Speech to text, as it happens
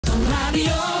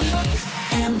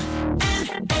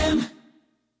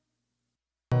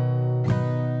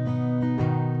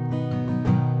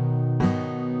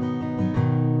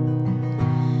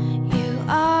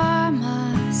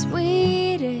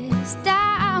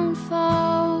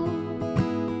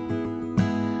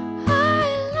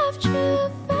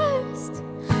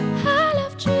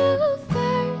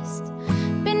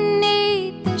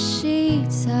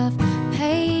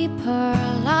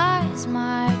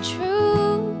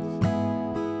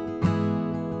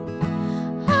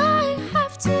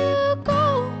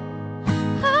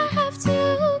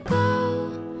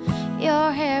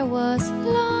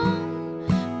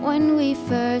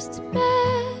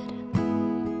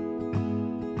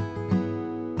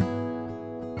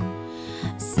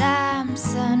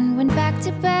Samson went back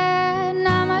to bed,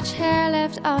 not much hair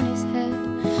left on his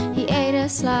head. He ate a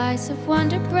slice of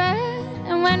Wonder Bread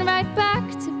and went right back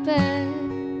to bed.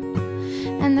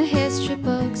 And the history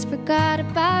books forgot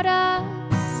about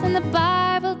us, and the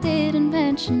Bible didn't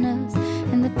mention us,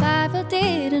 and the Bible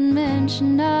didn't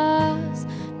mention us,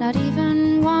 not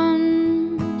even once.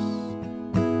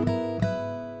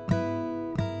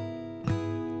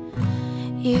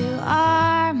 You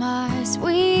are my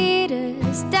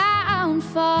sweetest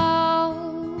downfall.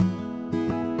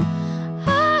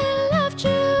 I loved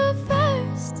you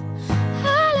first,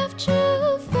 I loved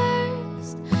you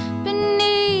first.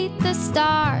 Beneath the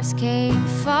stars came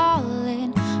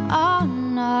falling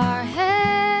on our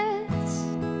heads,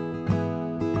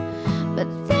 but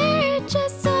they're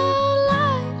just old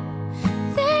light,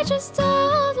 they're just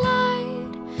old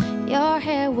light. Your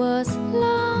hair was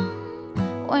long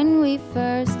when we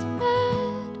first met.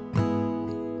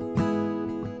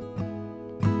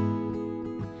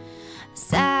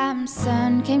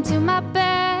 Samson came to my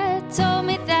bed, told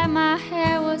me that my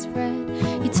hair was red.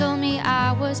 He told me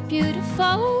I was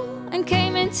beautiful and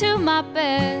came into my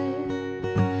bed.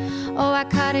 Oh, I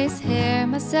cut his hair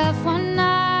myself one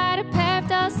night, a pair of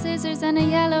dull scissors and a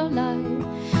yellow light.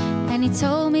 And he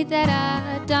told me that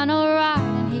I'd done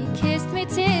alright,